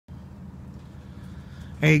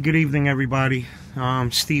Hey, good evening, everybody.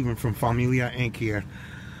 Steven from Familia Inc. here.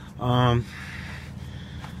 I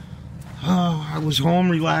was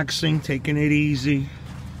home relaxing, taking it easy,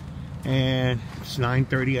 and it's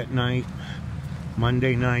 9:30 at night,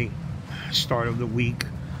 Monday night, start of the week.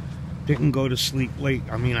 Didn't go to sleep late.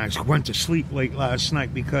 I mean, I went to sleep late last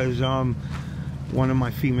night because one of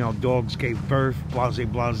my female dogs gave birth,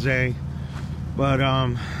 blase. But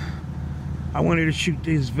I wanted to shoot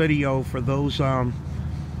this video for those.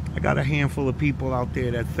 I got a handful of people out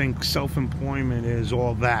there that think self-employment is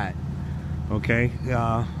all that. Okay,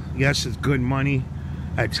 yes, it's good money.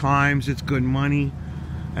 At times it's good money,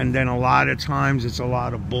 and then a lot of times it's a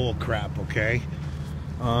lot of bull crap. Okay.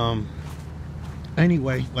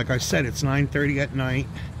 Anyway, like I said, it's 9:30 at night.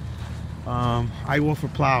 I offer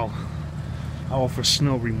I offer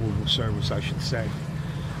snow removal service, I should say.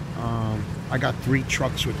 I got 3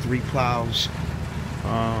 trucks with 3 plows.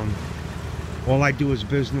 All I do is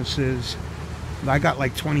businesses. I got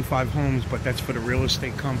like 25 homes, but that's for the real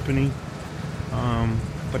estate company.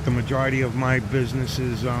 But the majority of my business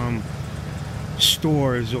is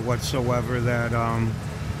stores or whatsoever that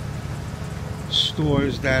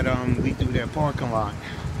we do their parking lot.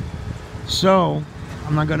 So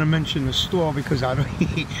I'm not gonna mention the store because I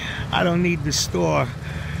don't need the store.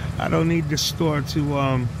 I don't need the store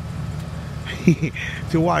to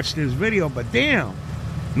to watch this video. But damn,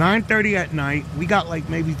 9:30 at night, we got like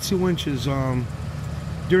maybe 2 inches.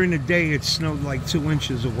 During the day it snowed like 2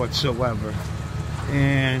 inches or whatsoever,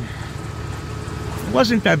 and it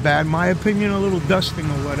wasn't that bad, in my opinion. A little dusting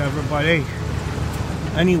or whatever, but hey,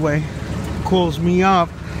 anyway, calls me up,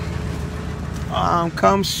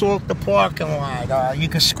 come salt the parking lot. You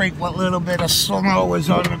can scrape what little bit of snow is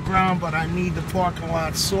on the ground, but I need the parking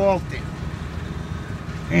lot salted.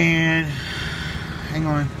 And hang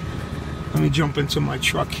on, let me jump into my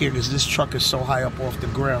truck here because this truck is so high up off the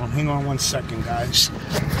ground. Hang on one second, guys.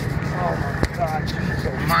 Oh my God, Jesus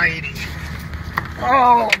almighty.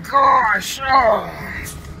 Oh gosh.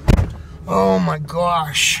 Oh my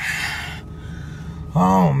gosh.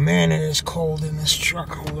 Oh man, it is cold in this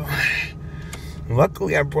truck. Hold on.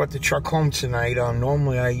 Luckily, I brought the truck home tonight.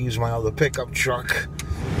 Normally, I use my other pickup truck.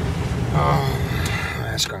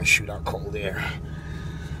 That's gonna shoot out cold air.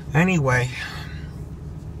 Anyway,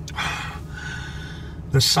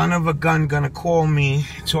 the son of a gun gonna call me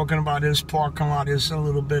talking about his parking lot is a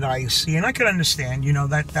little bit icy, and I can understand. You know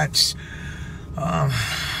that's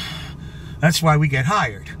why we get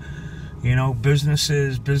hired. You know,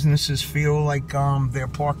 businesses feel like their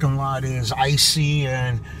parking lot is icy,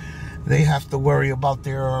 and they have to worry about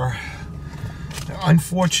their.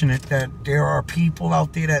 Unfortunate that there are people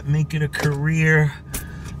out there that make it a career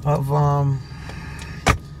of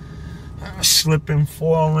slipping,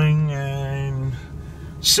 falling, and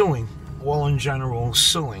suing. All in general,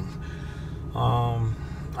 suing.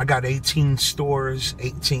 I got 18 stores.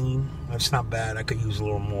 18. That's not bad. I could use a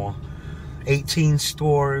little more. 18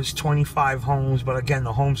 stores, 25 homes, but again,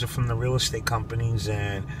 the homes are from the real estate companies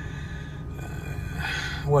and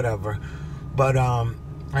whatever. But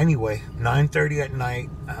anyway, 9:30 at night,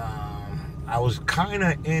 I was kind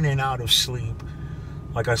of in and out of sleep.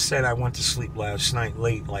 Like I said, I went to sleep last night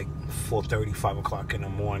late, like 4:30, 5 o'clock in the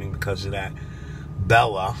morning because of that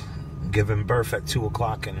Bella giving birth at 2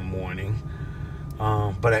 o'clock in the morning.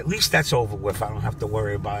 But at least that's over with. I don't have to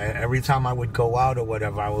worry about it. Every time I would go out or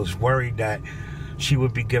whatever, I was worried that she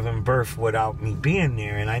would be giving birth without me being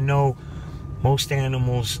there. And I know most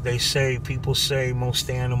animals, people say most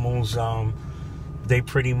animals, they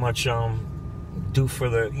pretty much do for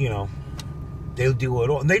the, you know, they'll do it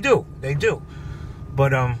all. And they do.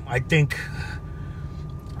 But I think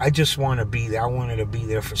I just want to be there. I wanted to be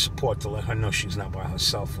there for support, to let her know she's not by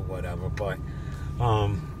herself or whatever. But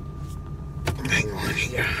hang on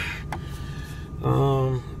here.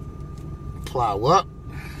 Plow up.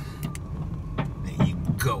 There you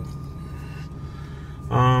go.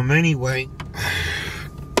 Anyway.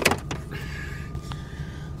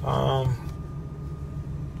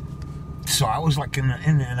 So I was like in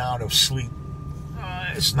and out of sleep.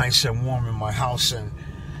 It's nice and warm in my house, and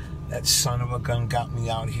that son of a gun got me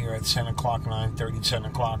out here at 10 o'clock, 9:30, 10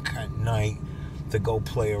 o'clock at night to go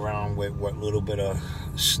play around with what little bit of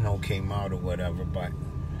snow came out or whatever. But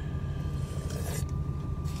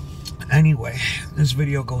anyway, this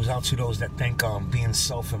video goes out to those that think being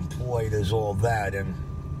self-employed is all that. And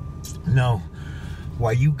no,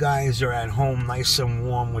 while you guys are at home nice and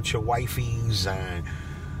warm with your wifeys and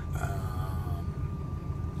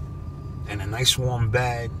a nice warm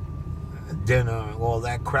bed, dinner, all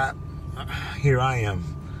that crap, here I am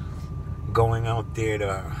going out there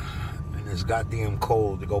to, and it's goddamn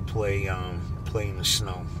cold, to go play play in the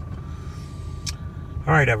snow.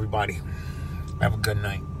 All right, everybody. Have a good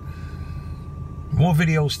night. More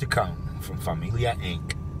videos to come from Familia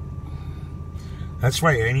Inc. That's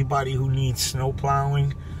right. Anybody who needs snow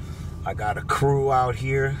plowing, I got a crew out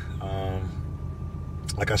here.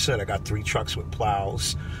 Like I said, I got 3 trucks with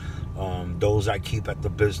plows. Those I keep at the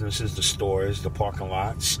businesses, the stores, the parking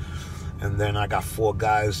lots. And then I got 4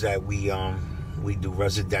 guys that we do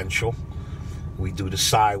residential. We do the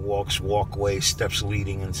sidewalks, walkways, steps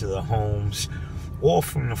leading into the homes, all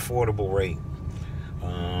from an affordable rate.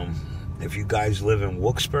 If you guys live in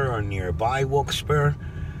Wilkes-Barre or nearby Wilkes-Barre,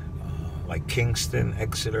 like Kingston,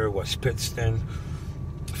 Exeter, West Pittston,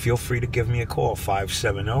 feel free to give me a call,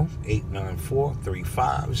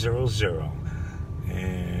 570-894-3500.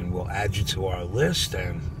 And we'll add you to our list.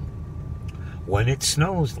 And when it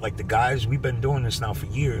snows, like the guys, we've been doing this now for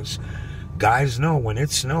years. Guys know when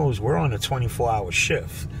it snows, we're on a 24-hour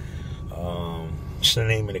shift. It's the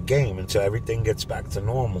name of the game until everything gets back to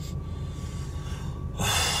normal.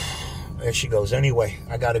 There she goes. Anyway,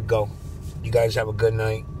 I gotta go. You guys have a good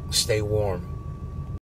night. Stay warm.